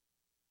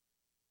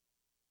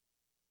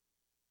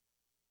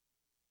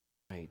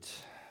Right.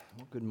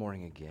 Well, good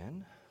morning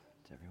again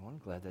to everyone.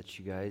 Glad that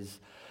you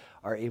guys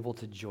are able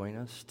to join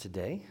us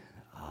today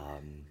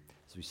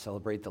as we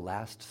celebrate the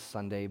last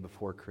Sunday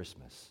before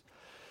Christmas.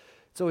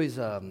 It's always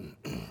a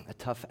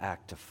tough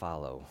act to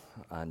follow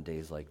on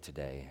days like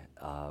today,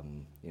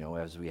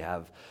 as we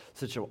have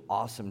such an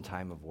awesome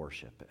time of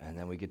worship. And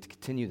then we get to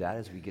continue that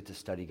as we get to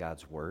study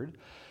God's Word.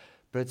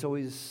 But it's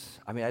always,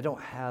 I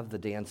don't have the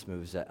dance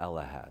moves that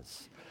Ella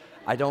has.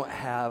 I've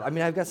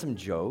got some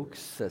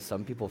jokes that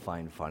some people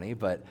find funny,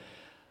 but,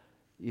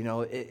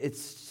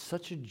 it's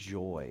such a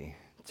joy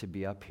to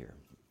be up here.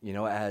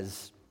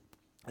 As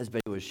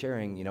Betty was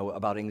sharing,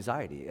 about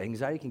anxiety.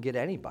 Anxiety can get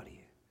anybody.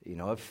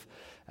 If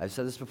I've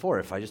said this before,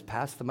 if I just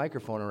pass the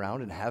microphone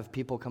around and have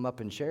people come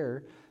up and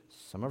share,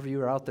 some of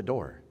you are out the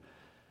door.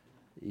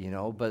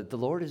 But the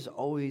Lord is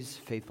always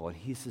faithful, and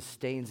He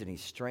sustains and He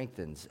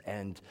strengthens.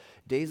 And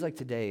days like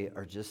today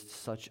are just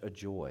such a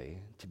joy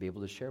to be able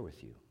to share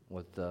with you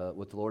what the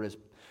Lord has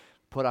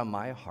put on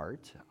my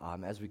heart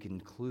as we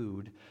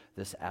conclude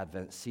this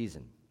Advent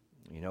season.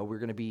 We're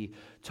going to be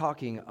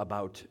talking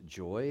about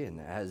joy,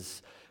 and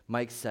as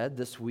Mike said,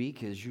 this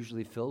week is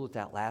usually filled with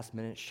that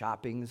last-minute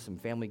shopping, some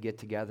family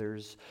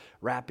get-togethers,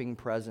 wrapping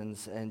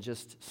presents, and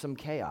just some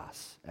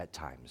chaos at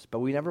times.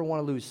 But we never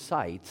want to lose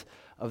sight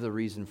of the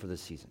reason for the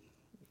season,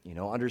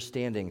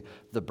 understanding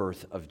the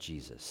birth of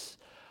Jesus,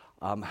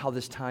 how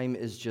this time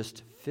is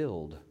just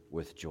filled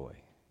with joy.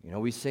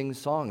 We sing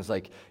songs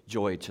like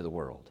Joy to the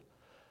World,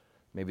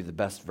 maybe the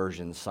best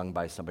version sung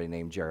by somebody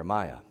named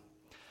Jeremiah.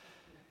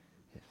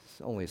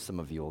 Only some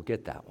of you will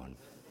get that one.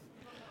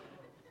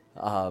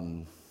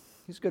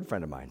 He's a good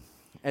friend of mine.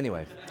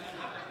 Anyway,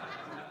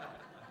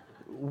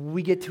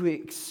 we get to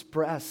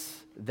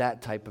express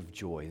that type of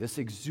joy, this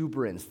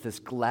exuberance, this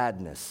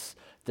gladness,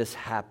 this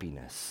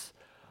happiness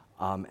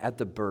at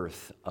the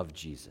birth of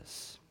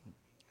Jesus.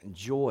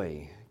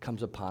 Joy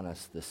comes upon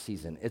us this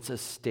season. It's a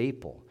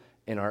staple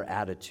in our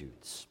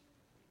attitudes.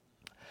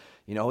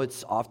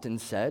 It's often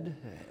said,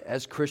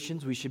 as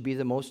Christians, we should be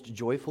the most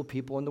joyful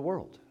people in the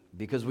world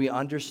because we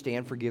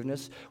understand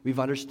forgiveness. We've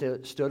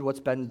understood what's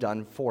been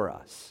done for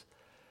us.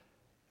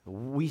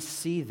 We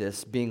see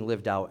this being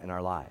lived out in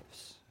our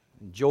lives.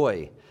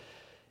 Joy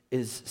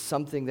is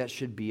something that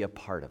should be a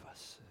part of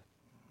us.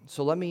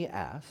 So let me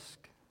ask,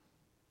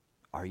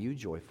 are you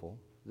joyful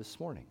this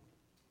morning?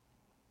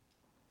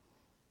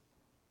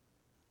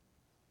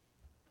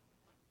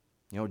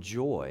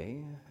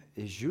 Joy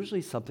is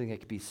usually something that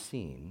can be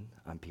seen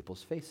on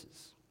people's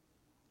faces.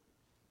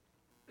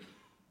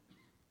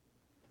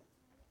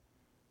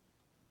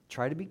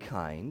 Try to be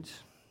kind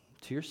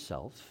to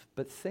yourself,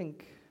 but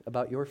think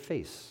about your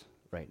face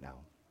right now.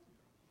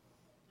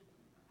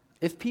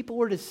 If people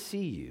were to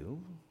see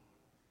you,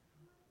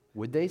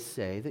 would they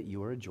say that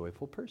you are a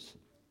joyful person?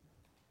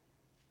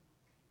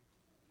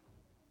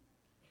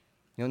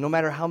 No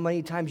matter how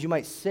many times you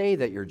might say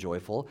that you're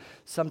joyful,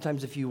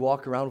 sometimes if you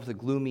walk around with a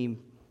gloomy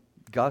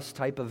Gus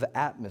type of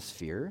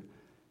atmosphere,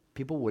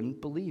 people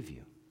wouldn't believe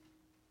you.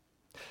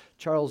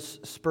 Charles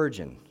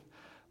Spurgeon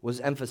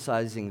was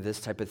emphasizing this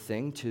type of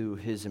thing to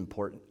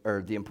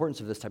the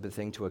importance of this type of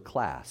thing to a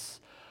class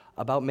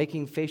about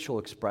making facial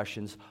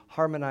expressions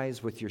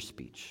harmonize with your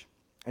speech.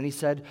 And he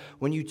said,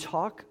 when you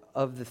talk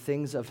of the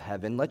things of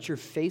heaven, let your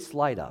face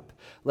light up.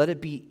 Let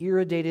it be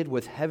irradiated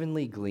with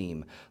heavenly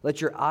gleam.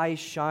 Let your eyes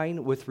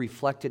shine with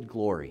reflected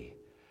glory.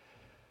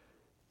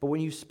 But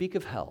when you speak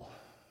of hell,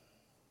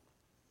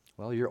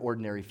 well, your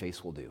ordinary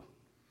face will do.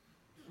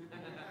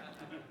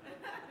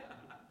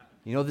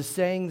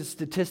 The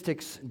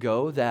statistics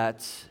go that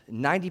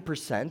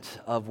 90%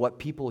 of what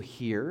people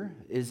hear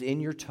is in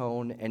your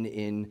tone and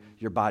in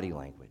your body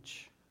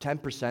language.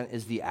 10%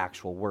 is the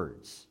actual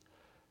words.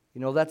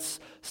 That's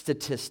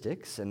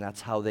statistics, and that's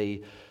how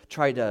they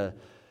try to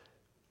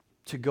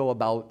go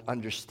about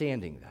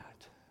understanding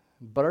that.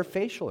 But our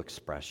facial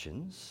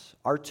expressions,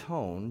 our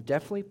tone,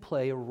 definitely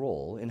play a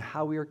role in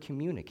how we are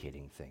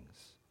communicating things.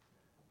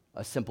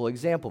 A simple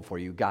example for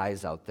you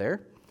guys out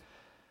there.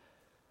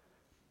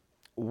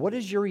 What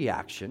is your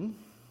reaction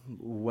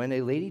when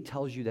a lady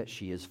tells you that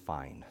she is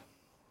fine?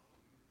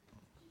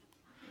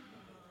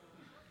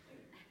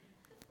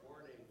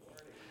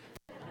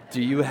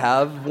 Do you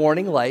have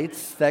warning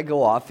lights that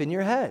go off in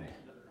your head?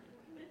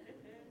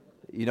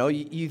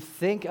 You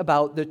think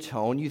about the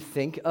tone, you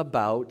think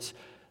about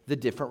the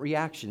different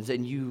reactions,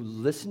 and you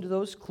listen to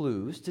those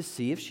clues to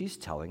see if she's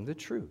telling the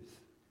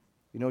truth.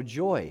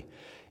 Joy,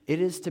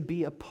 it is to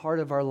be a part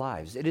of our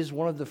lives. It is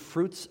one of the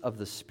fruits of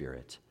the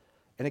Spirit,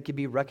 and it can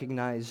be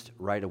recognized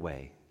right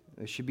away.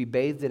 It should be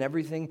bathed in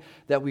everything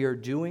that we are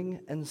doing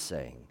and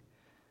saying.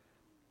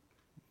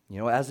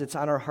 As it's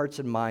on our hearts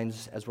and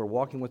minds as we're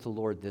walking with the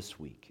Lord this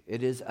week,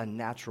 it is a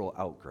natural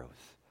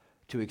outgrowth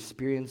to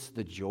experience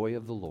the joy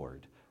of the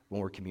Lord when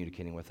we're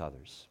communicating with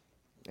others.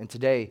 And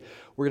today,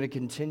 we're going to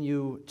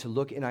continue to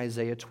look in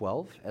Isaiah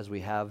 12 as we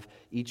have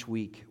each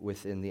week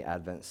within the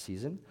Advent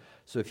season.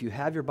 So if you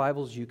have your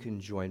Bibles, you can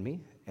join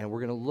me, and we're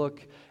going to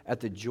look at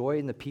the joy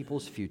in the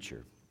people's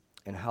future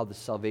and how the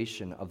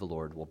salvation of the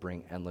Lord will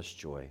bring endless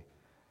joy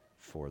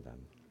for them.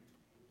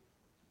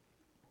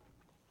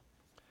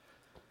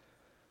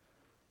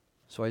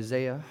 So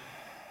Isaiah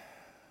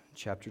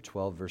chapter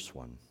 12, verse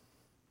 1.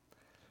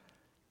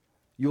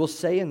 You will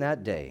say in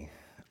that day,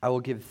 I will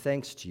give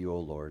thanks to you, O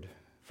Lord,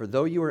 for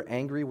though you were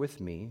angry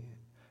with me,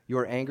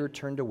 your anger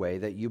turned away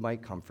that you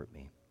might comfort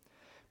me.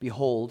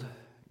 Behold,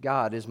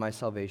 God is my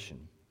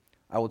salvation.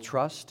 I will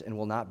trust and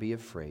will not be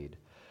afraid.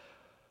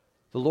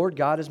 The Lord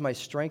God is my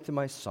strength and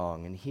my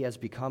song, and he has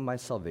become my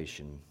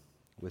salvation.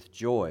 With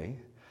joy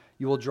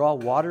you will draw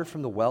water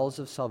from the wells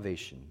of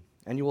salvation.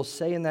 And you will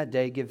say in that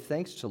day, give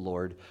thanks to the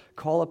Lord,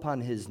 call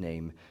upon his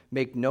name,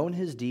 make known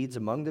his deeds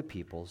among the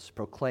peoples,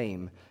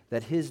 proclaim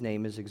that his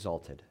name is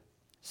exalted.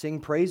 Sing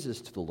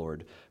praises to the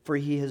Lord, for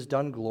he has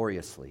done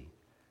gloriously.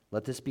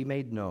 Let this be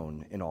made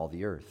known in all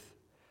the earth.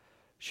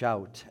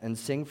 Shout and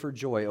sing for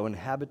joy, O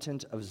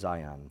inhabitant of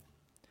Zion,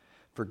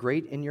 for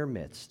great in your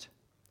midst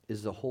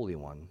is the Holy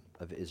One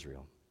of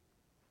Israel.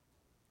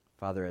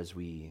 Father, as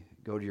we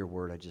go to your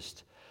word,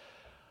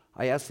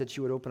 I ask that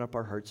you would open up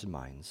our hearts and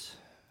minds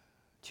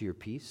to your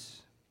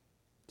peace,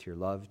 to your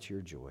love, to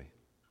your joy,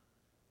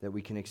 that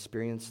we can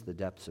experience the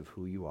depths of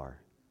who you are.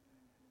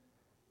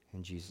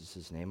 In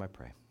Jesus' name I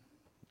pray.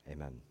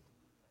 Amen.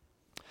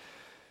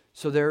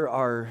 So there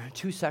are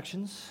two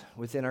sections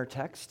within our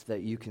text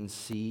that you can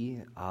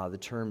see the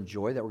term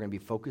joy that we're going to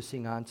be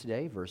focusing on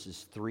today,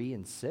 verses 3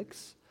 and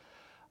 6.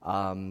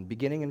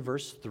 Beginning in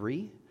verse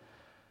 3,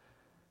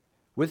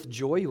 with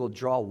joy you will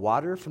draw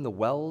water from the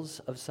wells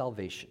of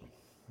salvation.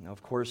 Now,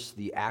 of course,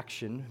 the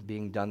action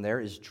being done there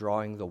is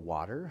drawing the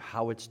water.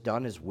 How it's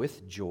done is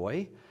with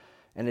joy,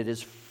 and it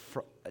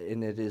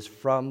is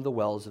from the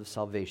wells of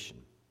salvation.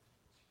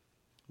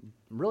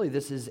 Really,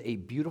 this is a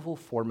beautiful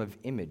form of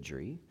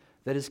imagery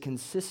that is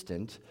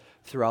consistent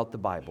throughout the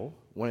Bible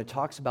when it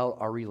talks about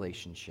our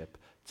relationship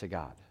to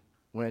God,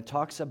 when it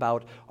talks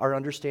about our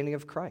understanding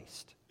of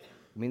Christ.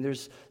 I mean,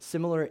 there's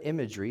similar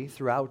imagery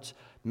throughout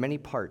many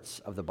parts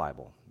of the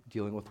Bible,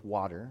 dealing with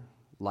water,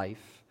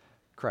 life,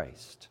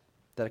 Christ,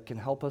 that can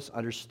help us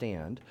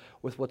understand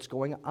with what's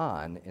going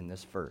on in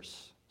this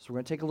verse. So we're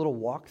going to take a little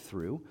walk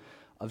through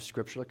of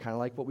Scripture, kind of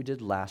like what we did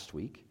last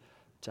week,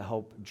 to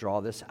help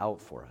draw this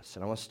out for us.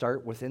 And I want to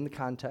start within the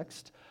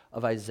context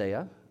of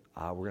Isaiah.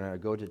 We're going to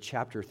go to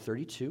chapter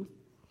 32,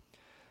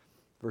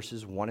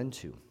 verses 1 and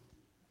 2.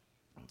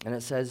 And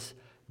it says,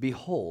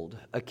 Behold,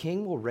 a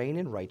king will reign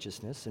in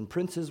righteousness, and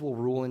princes will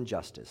rule in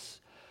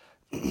justice.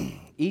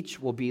 Each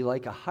will be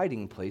like a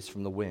hiding place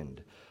from the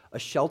wind, a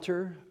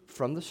shelter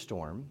from the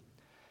storm,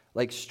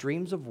 like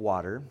streams of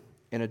water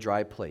in a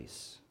dry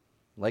place,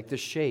 like the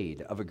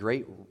shade of a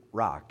great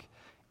rock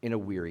in a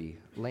weary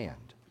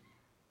land.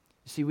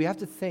 See, we have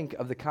to think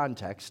of the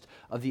context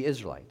of the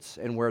Israelites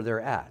and where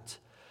they're at.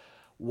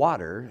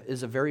 Water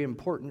is a very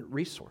important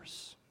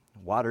resource.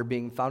 Water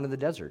being found in the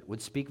desert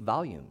would speak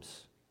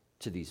volumes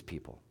to these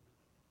people.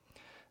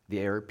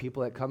 They are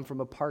people that come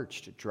from a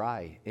parched,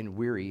 dry, and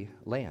weary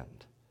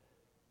land.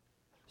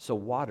 So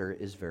water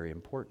is very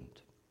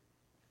important.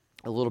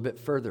 A little bit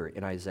further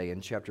in Isaiah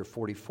in chapter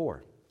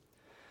 44,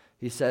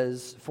 he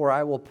says, For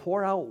I will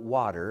pour out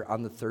water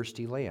on the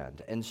thirsty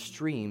land and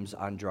streams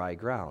on dry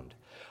ground.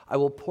 I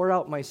will pour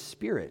out my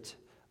spirit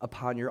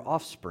upon your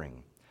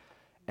offspring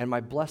and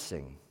my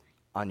blessing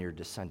on your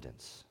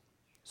descendants.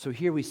 So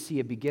here we see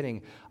a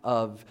beginning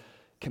of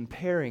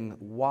comparing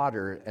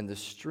water and the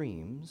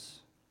streams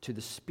to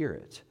the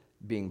Spirit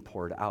being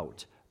poured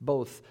out,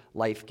 both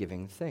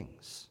life-giving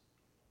things.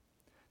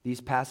 These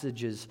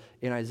passages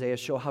in Isaiah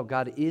show how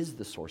God is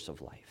the source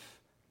of life,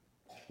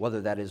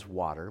 whether that is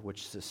water,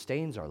 which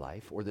sustains our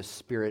life, or the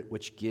Spirit,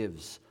 which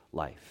gives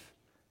life.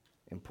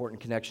 Important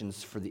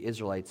connections for the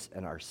Israelites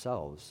and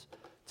ourselves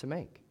to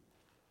make.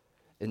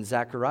 In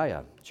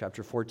Zechariah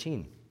chapter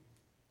 14,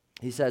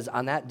 he says,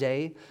 On that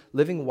day,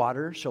 living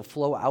water shall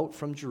flow out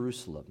from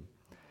Jerusalem,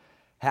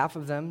 half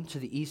of them to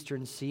the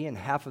eastern sea and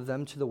half of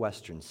them to the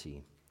western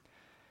sea.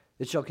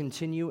 It shall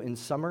continue in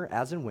summer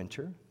as in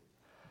winter,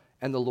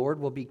 and the Lord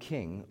will be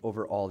king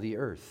over all the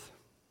earth.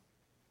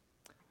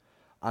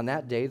 On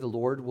that day, the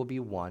Lord will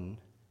be one,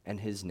 and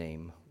his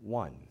name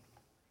one.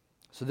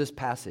 So this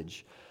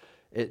passage,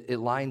 it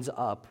lines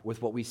up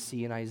with what we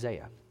see in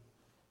Isaiah,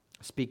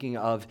 speaking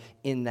of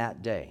in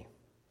that day.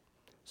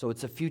 So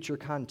it's a future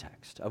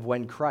context of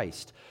when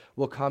Christ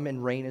will come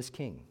and reign as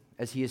king,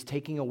 as he is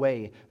taking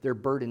away their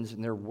burdens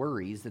and their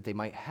worries that they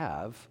might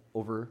have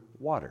over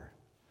water.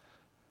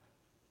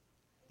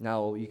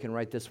 Now, you can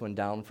write this one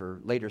down for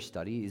later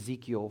study,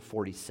 Ezekiel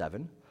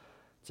 47.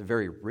 It's a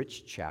very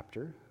rich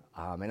chapter,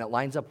 and it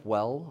lines up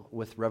well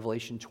with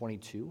Revelation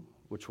 22,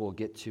 which we'll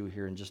get to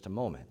here in just a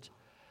moment.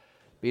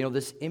 But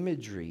this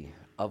imagery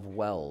of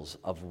wells,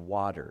 of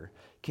water,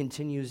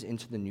 continues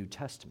into the New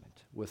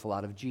Testament with a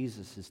lot of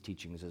Jesus'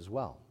 teachings as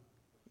well.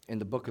 In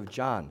the book of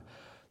John,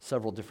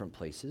 several different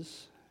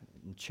places.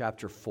 In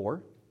chapter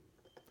 4,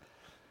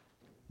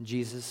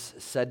 Jesus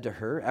said to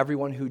her,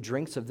 Everyone who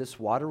drinks of this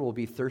water will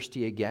be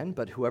thirsty again,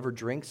 but whoever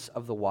drinks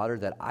of the water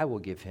that I will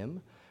give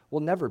him will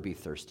never be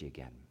thirsty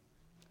again.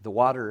 The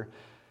water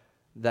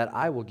that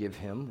I will give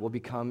him will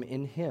become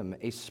in him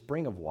a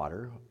spring of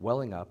water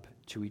welling up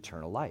to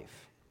eternal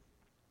life.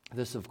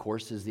 This, of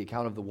course, is the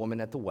account of the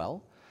woman at the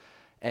well,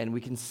 and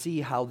we can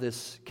see how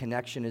this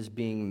connection is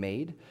being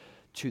made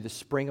to the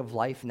spring of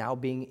life now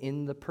being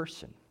in the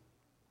person.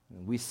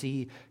 We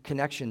see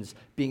connections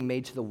being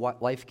made to the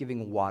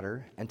life-giving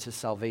water and to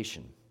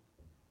salvation.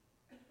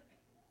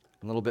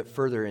 A little bit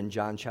further in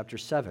John chapter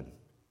 7,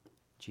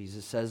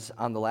 Jesus says,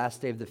 on the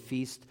last day of the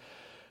feast,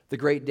 the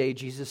great day,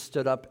 Jesus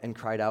stood up and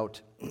cried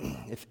out,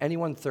 "If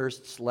anyone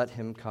thirsts, let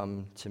him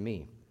come to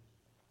me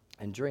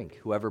and drink.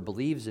 Whoever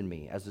believes in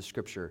me, as the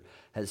scripture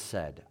has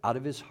said, out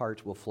of his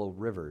heart will flow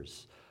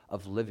rivers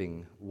of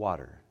living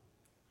water."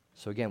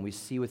 So again, we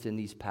see within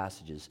these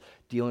passages,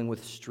 dealing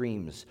with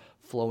streams,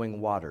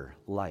 flowing water,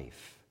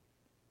 life,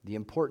 the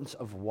importance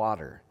of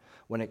water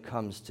when it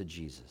comes to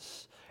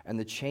Jesus, and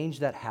the change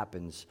that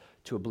happens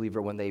to a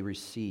believer when they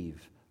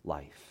receive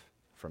life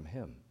from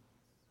him.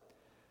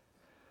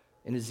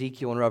 In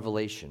Ezekiel and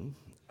Revelation,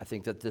 I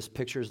think that this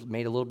picture is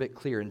made a little bit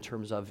clear in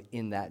terms of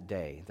in that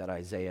day that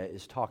Isaiah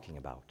is talking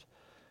about.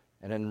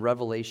 And in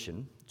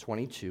Revelation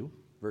 22,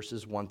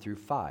 verses 1 through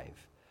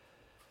 5,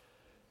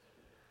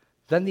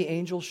 "Then the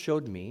angel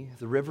showed me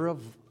the river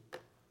of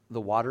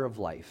the water of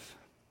life,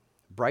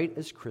 bright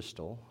as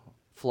crystal,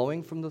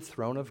 flowing from the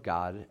throne of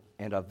God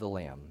and of the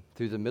Lamb,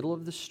 through the middle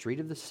of the street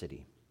of the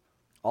city.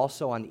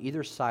 Also on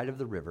either side of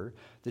the river,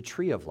 the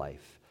tree of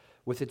life,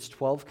 with its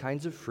 12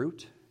 kinds of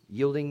fruit,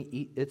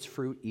 yielding its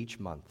fruit each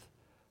month.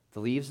 The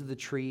leaves of the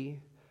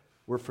tree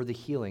were for the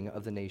healing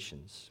of the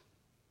nations.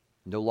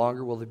 No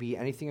longer will there be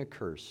anything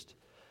accursed,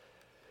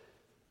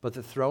 but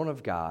the throne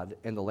of God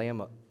and the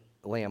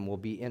Lamb will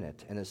be in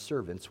it, and his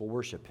servants will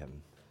worship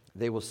him.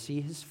 They will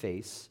see his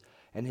face,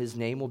 and his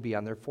name will be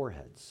on their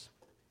foreheads.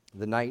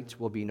 The night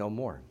will be no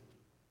more.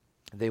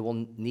 They will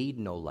need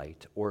no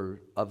light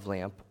or of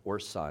lamp or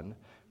sun,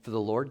 for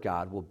the Lord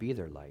God will be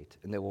their light,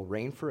 and they will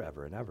reign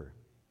forever and ever."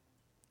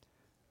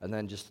 And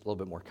then just a little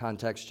bit more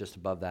context, just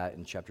above that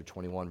in chapter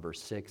 21,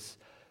 verse 6,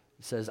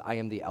 it says, "I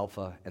am the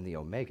Alpha and the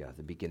Omega,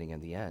 the beginning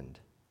and the end.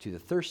 To the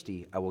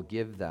thirsty I will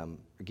give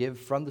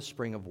from the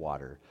spring of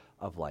water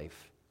of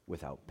life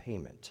without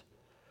payment."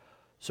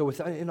 So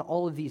in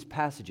all of these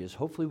passages,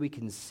 hopefully we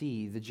can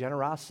see the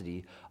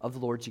generosity of the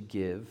Lord to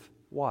give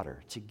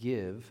water, to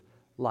give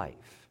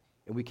life.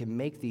 And we can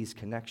make these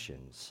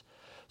connections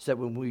so that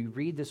when we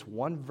read this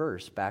one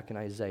verse back in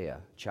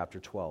Isaiah chapter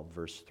 12,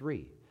 verse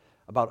 3,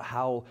 about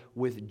how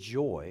with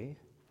joy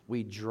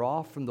we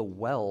draw from the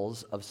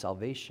wells of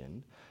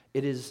salvation,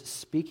 it is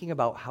speaking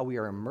about how we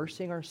are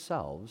immersing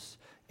ourselves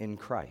in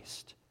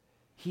Christ.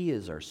 He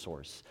is our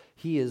source.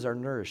 He is our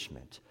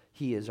nourishment.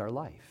 He is our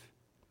life.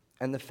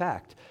 And the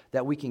fact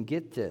that we can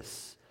get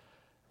this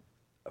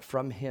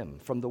from him,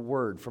 from the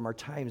word, from our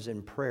times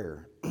in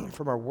prayer,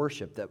 from our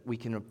worship, that we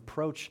can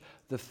approach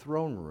the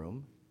throne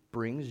room,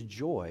 brings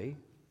joy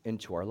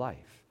into our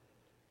life.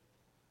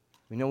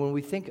 You know, when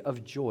we think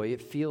of joy,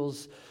 it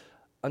feels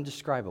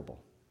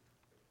undescribable,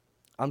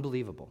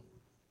 unbelievable,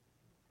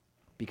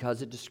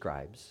 because it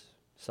describes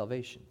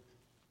salvation,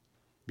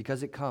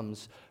 because it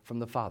comes from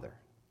the Father,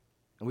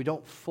 and we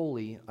don't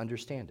fully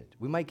understand it.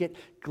 We might get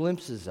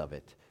glimpses of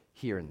it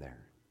here and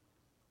there,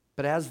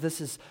 but as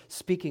this is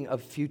speaking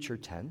of future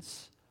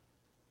tense,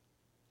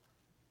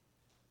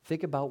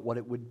 think about what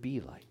it would be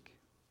like.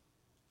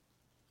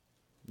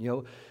 You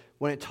know,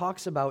 when it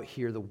talks about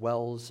here the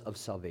wells of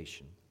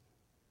salvation,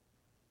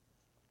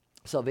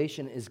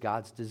 salvation is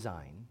God's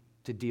design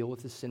to deal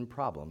with the sin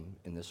problem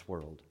in this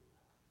world.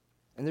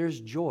 And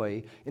there's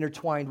joy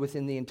intertwined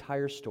within the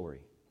entire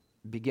story.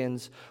 It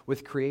begins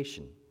with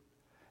creation,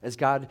 as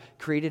God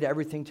created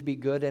everything to be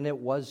good, and it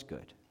was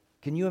good.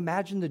 Can you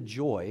imagine the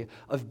joy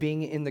of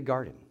being in the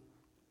garden,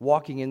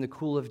 walking in the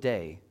cool of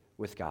day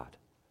with God?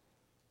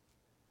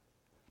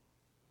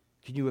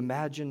 Can you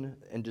imagine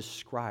and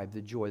describe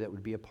the joy that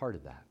would be a part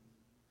of that?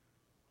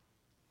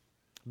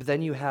 But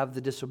then you have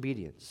the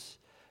disobedience.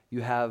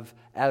 You have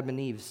Adam and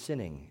Eve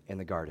sinning in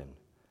the garden,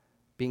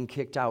 being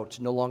kicked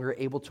out, no longer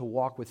able to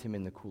walk with him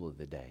in the cool of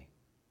the day.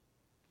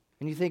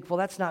 And you think, well,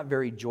 that's not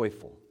very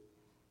joyful.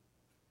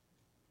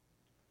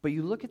 But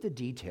you look at the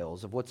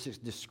details of what's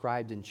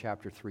described in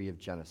chapter 3 of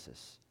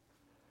Genesis,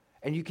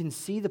 and you can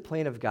see the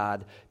plan of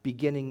God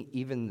beginning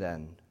even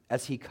then,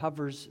 as he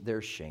covers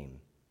their shame,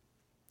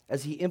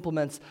 as he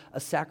implements a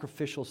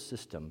sacrificial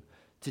system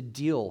to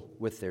deal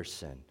with their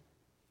sin,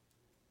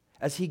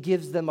 as he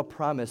gives them a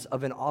promise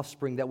of an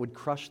offspring that would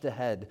crush the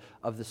head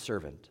of the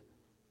serpent.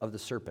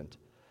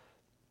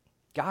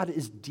 God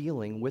is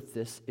dealing with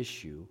this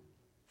issue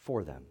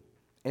for them.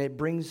 And it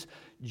brings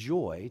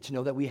joy to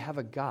know that we have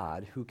a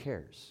God who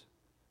cares,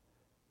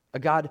 a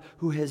God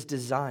who has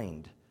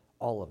designed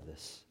all of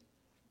this.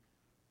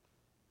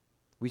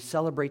 We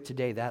celebrate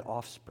today that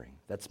offspring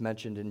that's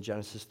mentioned in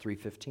Genesis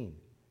 3:15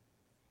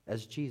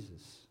 as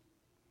Jesus,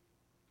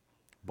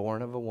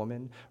 born of a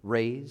woman,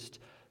 raised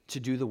to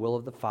do the will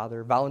of the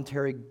Father,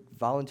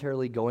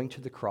 voluntarily going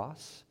to the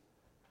cross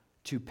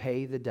to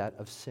pay the debt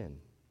of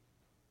sin,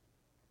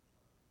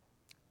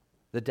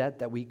 the debt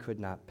that we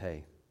could not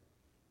pay.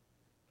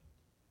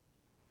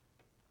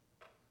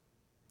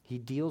 He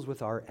deals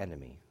with our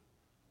enemy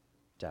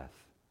death.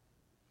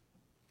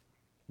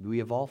 We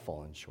have all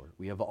fallen short.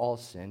 We have all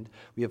sinned.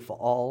 We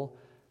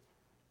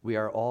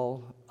are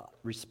all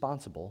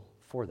responsible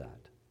for that.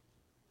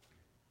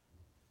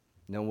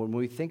 Now, when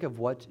we think of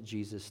what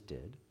Jesus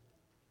did,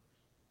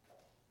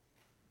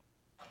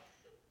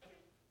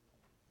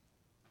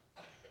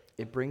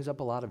 it brings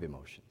up a lot of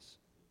emotions.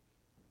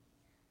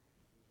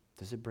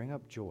 Does it bring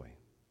up joy?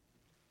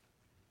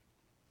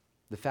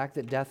 The fact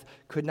that death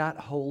could not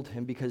hold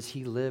him because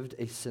he lived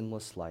a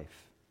sinless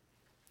life.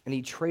 And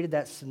he traded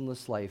that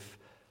sinless life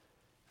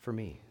for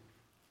me,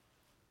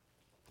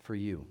 for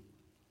you,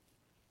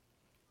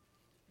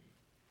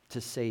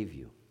 to save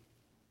you.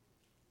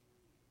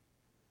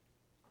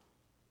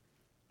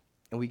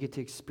 And we get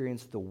to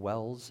experience the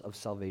wells of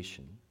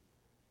salvation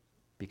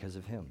because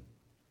of him.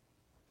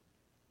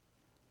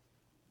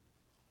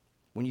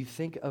 When you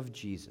think of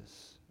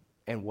Jesus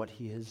and what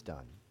he has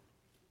done,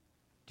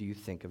 do you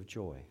think of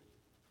joy?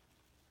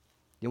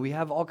 You know, we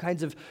have all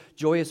kinds of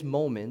joyous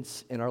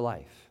moments in our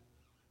life.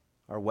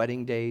 Our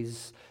wedding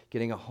days,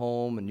 getting a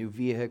home, a new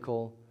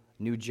vehicle,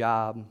 new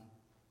job.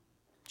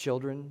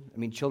 Children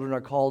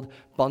are called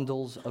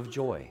bundles of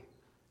joy.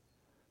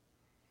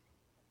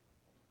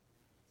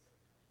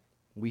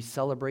 We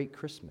celebrate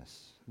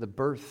Christmas, the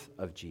birth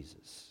of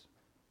Jesus,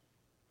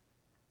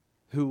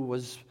 who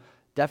was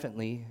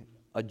definitely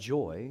a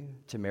joy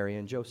to Mary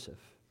and Joseph.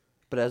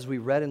 But as we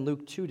read in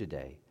Luke 2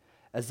 today,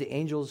 as the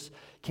angels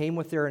came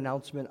with their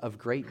announcement of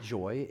great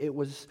joy, it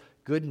was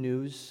good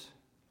news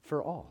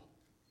for all.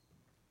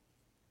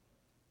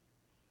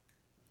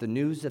 The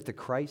news that the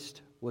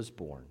Christ was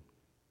born,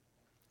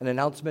 an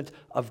announcement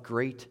of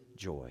great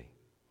joy.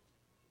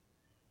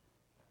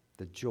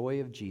 The joy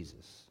of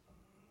Jesus.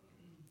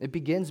 It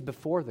begins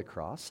before the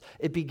cross.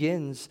 It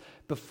begins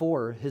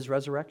before his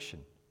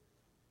resurrection.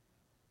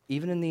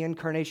 Even in the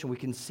incarnation, we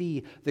can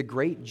see the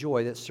great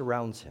joy that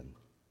surrounds him.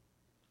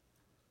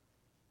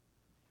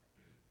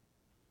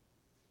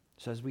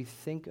 So as we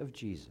think of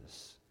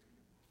Jesus,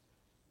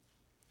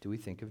 do we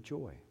think of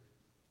joy?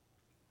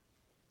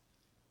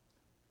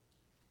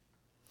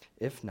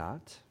 If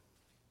not,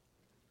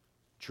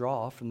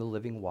 draw from the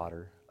living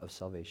water of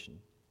salvation.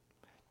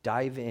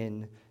 Dive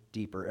in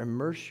deeper.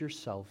 Immerse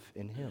yourself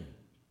in him.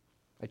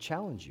 I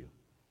challenge you,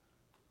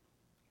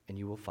 and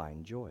you will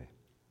find joy.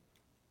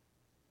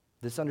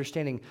 This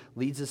understanding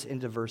leads us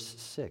into verse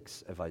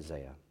 6 of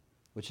Isaiah,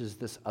 which is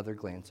this other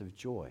glance of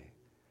joy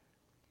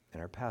in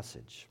our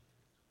passage.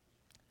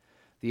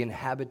 The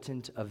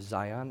inhabitant of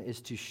Zion is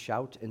to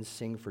shout and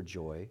sing for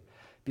joy,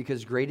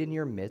 because great in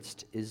your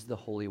midst is the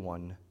Holy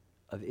One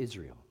of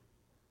Israel.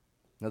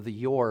 Now, the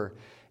your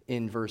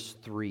in verse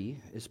 3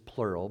 is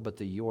plural, but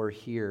the your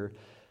here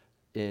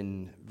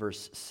in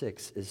verse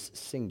 6 is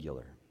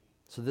singular.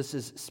 So this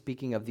is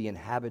speaking of the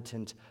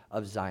inhabitant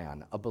of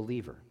Zion, a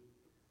believer.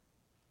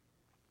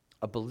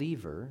 A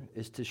believer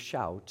is to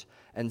shout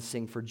and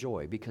sing for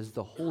joy because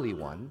the Holy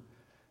One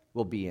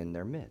will be in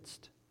their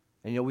midst.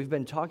 And we've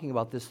been talking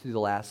about this through the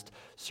last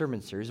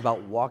sermon series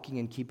about walking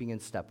and keeping in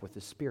step with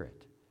the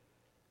Spirit.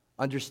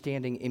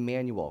 Understanding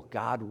Emmanuel,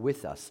 God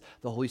with us.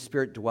 The Holy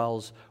Spirit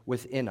dwells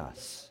within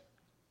us.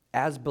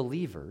 As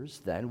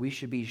believers, then, we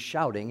should be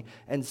shouting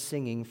and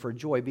singing for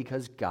joy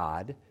because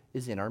God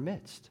is in our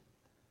midst.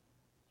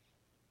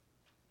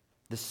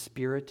 The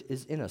Spirit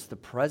is in us. The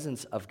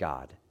presence of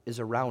God is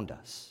around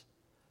us.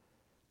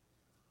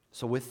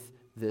 So with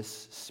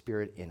this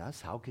Spirit in us,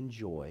 how can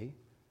joy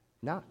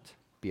not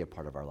be a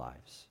part of our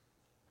lives?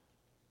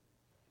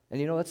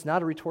 And that's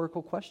not a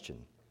rhetorical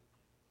question,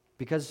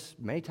 because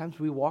many times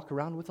we walk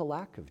around with a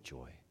lack of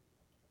joy.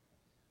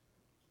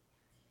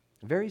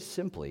 Very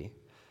simply,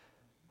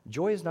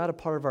 joy is not a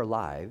part of our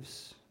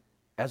lives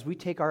as we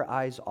take our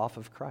eyes off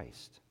of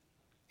Christ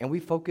and we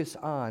focus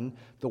on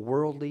the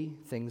worldly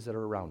things that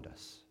are around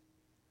us,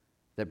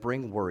 that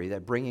bring worry,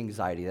 that bring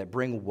anxiety, that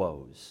bring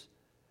woes.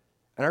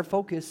 And our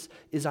focus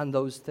is on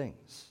those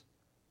things.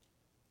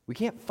 We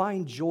can't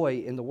find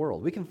joy in the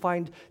world. We can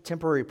find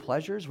temporary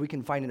pleasures, we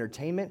can find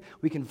entertainment,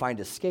 we can find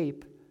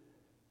escape,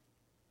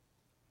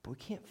 but we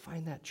can't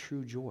find that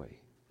true joy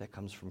that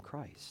comes from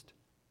Christ.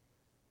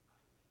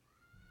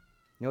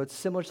 It's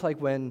similar to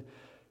like when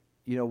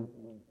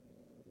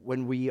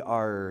we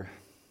are,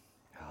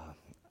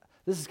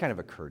 this is kind of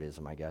a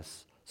curdism, I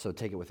guess, so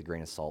take it with a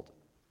grain of salt.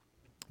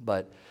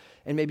 And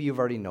maybe you've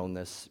already known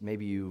this,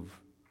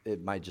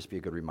 it might just be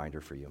a good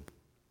reminder for you.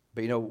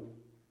 But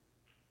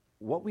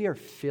what we are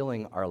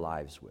filling our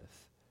lives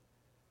with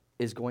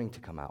is going to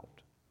come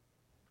out.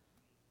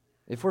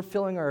 If we're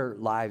filling our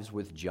lives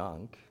with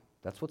junk,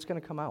 that's what's going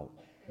to come out.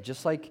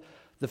 Just like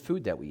the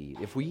food that we eat.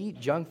 If we eat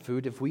junk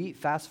food, if we eat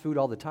fast food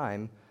all the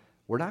time,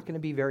 we're not going to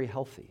be very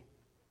healthy.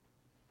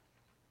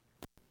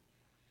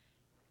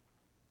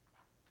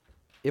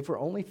 If we're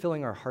only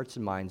filling our hearts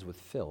and minds with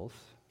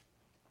filth,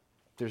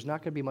 there's not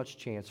going to be much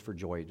chance for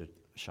joy to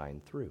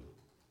shine through.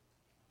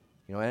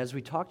 And as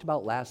we talked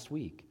about last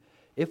week,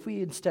 if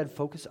we instead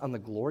focus on the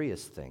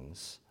glorious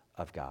things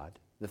of God,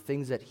 the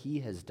things that he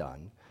has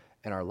done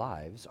in our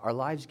lives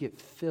get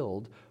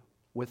filled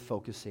with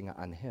focusing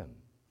on him.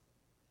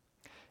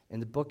 In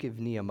the book of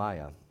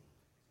Nehemiah,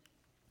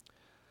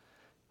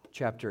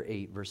 chapter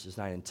 8, verses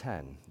 9 and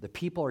 10, the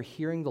people are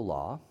hearing the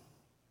law,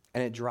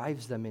 and it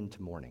drives them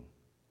into mourning.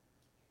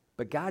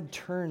 But God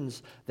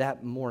turns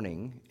that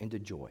mourning into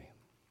joy.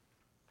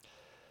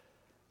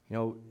 You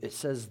know, it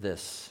says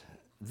this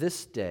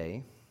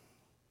day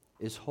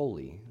is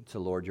holy to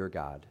Lord your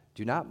God.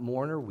 Do not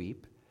mourn or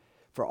weep,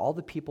 for all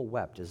the people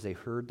wept as they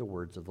heard the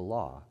words of the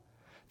law.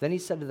 Then he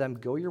said to them,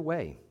 go your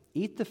way,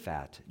 eat the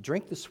fat,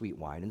 drink the sweet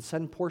wine, and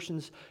send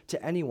portions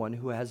to anyone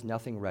who has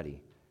nothing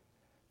ready.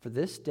 For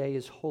this day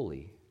is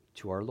holy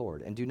to our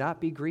Lord, and do not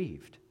be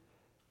grieved,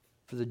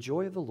 for the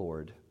joy of the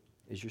Lord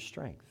is your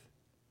strength.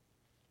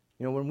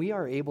 You know, when we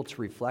are able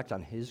to reflect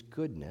on his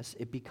goodness,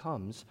 it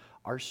becomes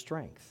our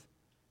strength.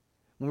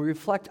 When we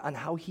reflect on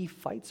how he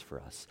fights for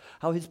us,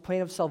 how his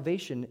plan of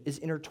salvation is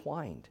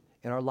intertwined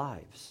in our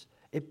lives,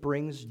 it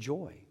brings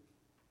joy.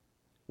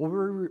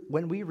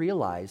 When we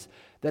realize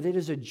that it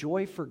is a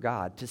joy for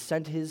God to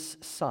send his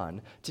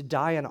Son to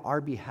die on our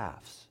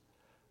behalf,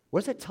 what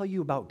does that tell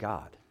you about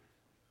God?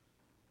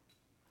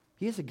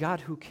 He is a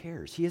God who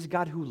cares. He is a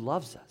God who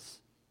loves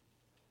us.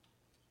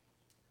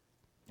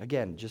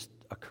 Again, just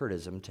a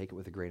Kurtism, take it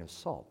with a grain of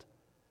salt.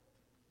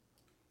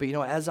 But you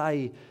know, as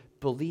I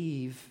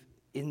believe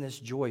in this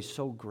joy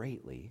so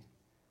greatly,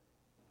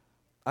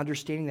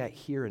 understanding that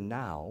here and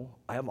now,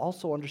 I am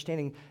also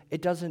understanding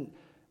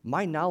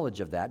my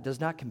knowledge of that does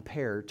not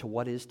compare to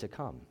what is to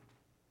come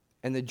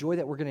and the joy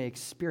that we're going to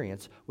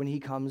experience when he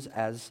comes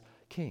as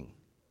king.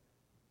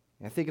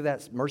 And I think of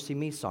that Mercy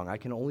Me song, I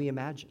can only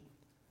imagine.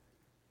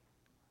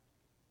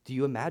 Do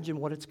you imagine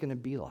what it's going to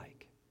be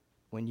like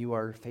when you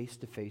are face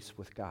to face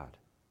with God?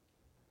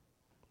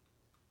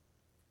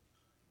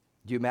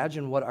 Do you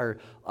imagine what our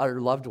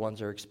loved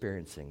ones are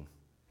experiencing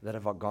that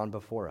have gone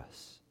before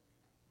us?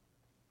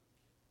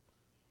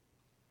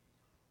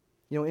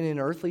 You know, in an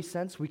earthly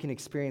sense, we can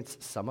experience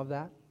some of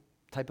that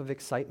type of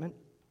excitement.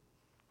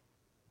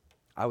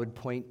 I would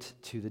point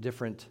to the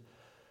different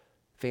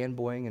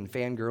fanboying and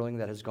fangirling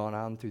that has gone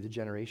on through the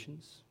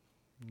generations.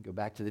 You go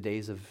back to the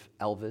days of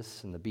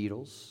Elvis and the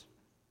Beatles,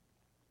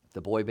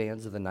 the boy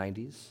bands of the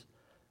 90s,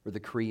 or the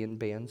Korean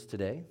bands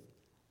today.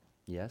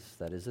 Yes,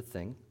 that is a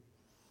thing.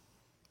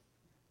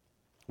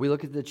 We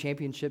look at the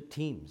championship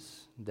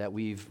teams that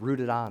we've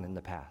rooted on in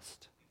the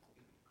past.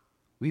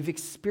 We've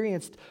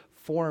experienced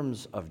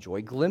forms of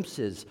joy,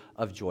 glimpses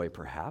of joy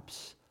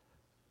perhaps,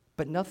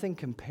 but nothing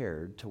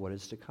compared to what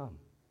is to come.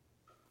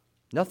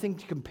 Nothing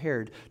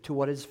compared to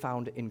what is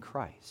found in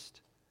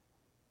Christ.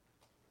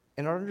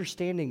 And our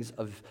understandings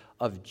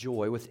of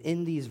joy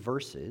within these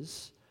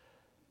verses,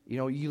 you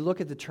know, you look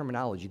at the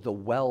terminology, the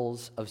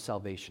wells of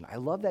salvation. I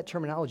love that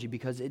terminology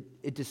because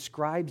it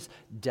describes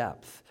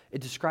depth. It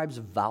describes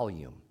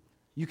volume.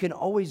 You can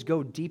always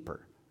go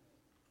deeper.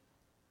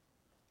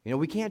 You know,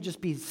 we can't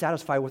just be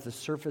satisfied with a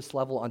surface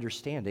level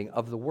understanding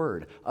of the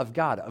Word, of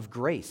God, of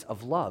grace,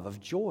 of love, of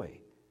joy.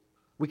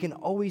 We can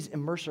always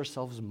immerse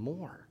ourselves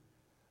more.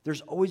 There's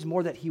always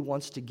more that he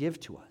wants to give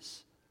to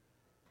us.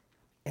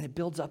 And it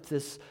builds up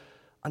this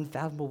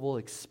unfathomable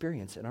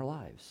experience in our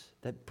lives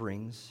that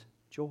brings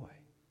joy.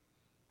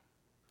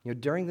 You know,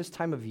 during this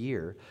time of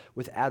year,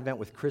 with Advent,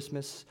 with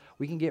Christmas,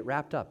 we can get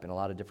wrapped up in a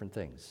lot of different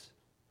things.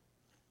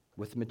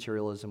 With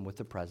materialism, with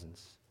the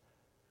presents.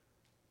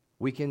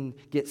 We can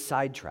get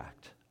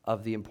sidetracked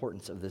of the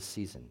importance of this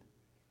season,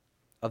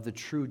 of the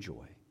true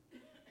joy.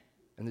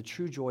 And the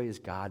true joy is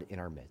God in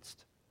our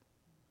midst.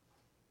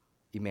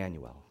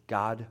 Emmanuel,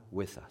 God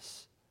with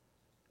us.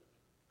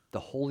 The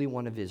Holy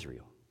One of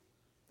Israel.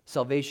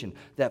 Salvation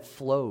that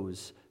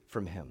flows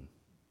from him.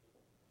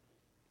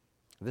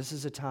 This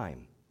is a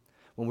time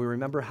when we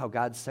remember how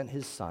God sent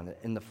his Son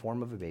in the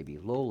form of a baby,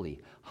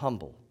 lowly,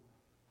 humble.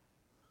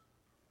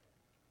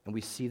 And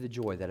we see the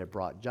joy that it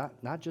brought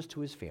not just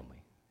to his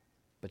family,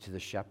 but to the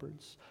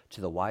shepherds, to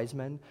the wise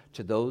men,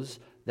 to those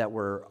that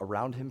were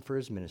around him for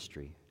his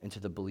ministry, and to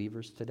the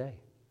believers today.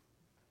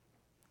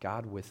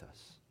 God with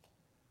us.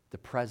 The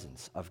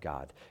presence of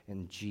God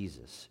in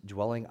Jesus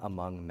dwelling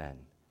among men.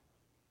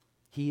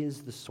 He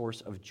is the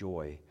source of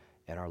joy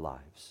in our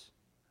lives.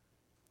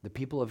 The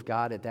people of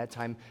God at that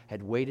time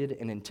had waited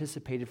and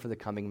anticipated for the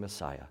coming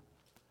Messiah.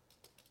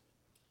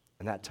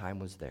 And that time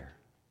was there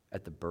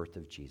at the birth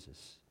of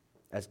Jesus.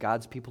 As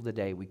God's people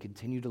today, we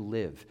continue to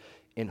live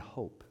in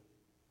hope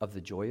of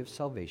the joy of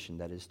salvation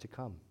that is to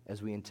come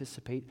as we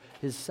anticipate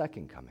his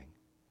second coming,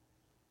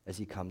 as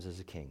he comes as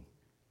a king.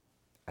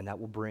 And that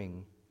will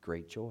bring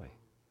great joy.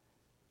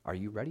 Are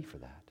you ready for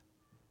that?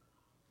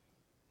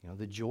 You know,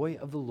 the joy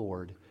of the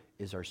Lord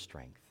is our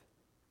strength.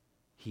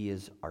 He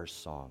is our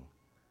song.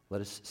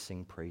 Let us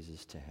sing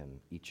praises to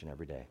him each and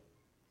every day.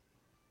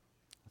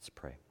 Let's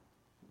pray.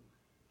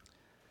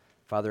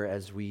 Father,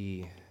 as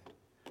we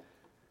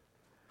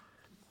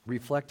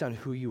reflect on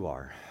who you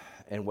are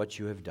and what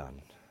you have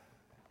done,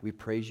 we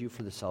praise you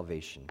for the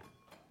salvation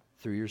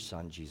through your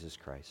Son, Jesus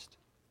Christ.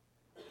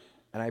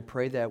 And I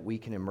pray that we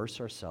can immerse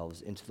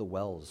ourselves into the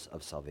wells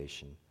of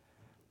salvation,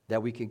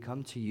 that we can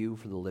come to you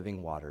for the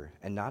living water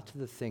and not to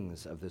the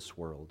things of this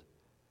world.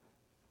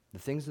 The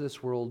things of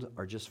this world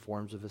are just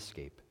forms of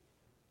escape.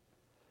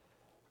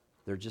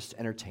 They're just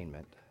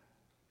entertainment.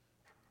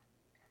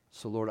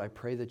 So, Lord, I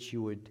pray that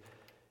you would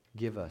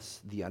give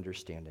us the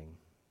understanding,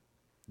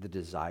 the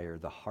desire,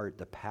 the heart,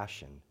 the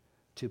passion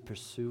to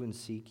pursue and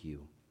seek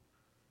you.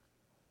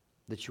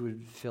 That you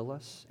would fill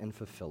us and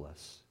fulfill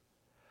us.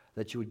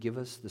 That you would give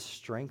us the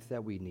strength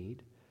that we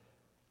need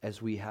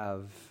as we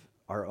have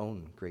our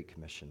own Great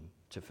Commission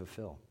to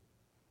fulfill.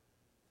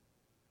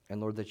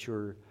 And Lord, that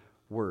your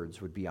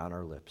words would be on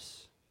our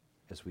lips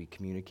as we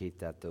communicate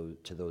that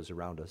to those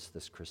around us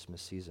this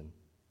Christmas season.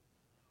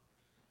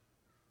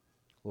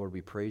 Lord,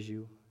 we praise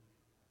you.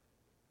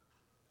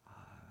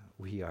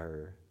 We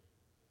are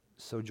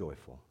so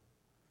joyful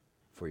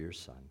for your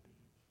Son.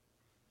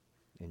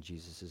 In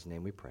Jesus'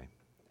 name we pray.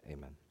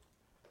 Amen.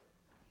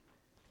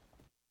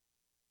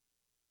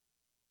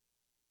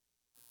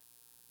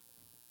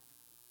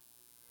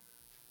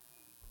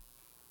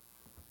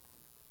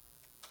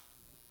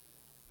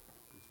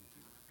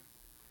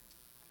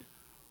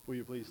 Will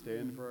you please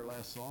stand for our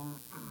last song?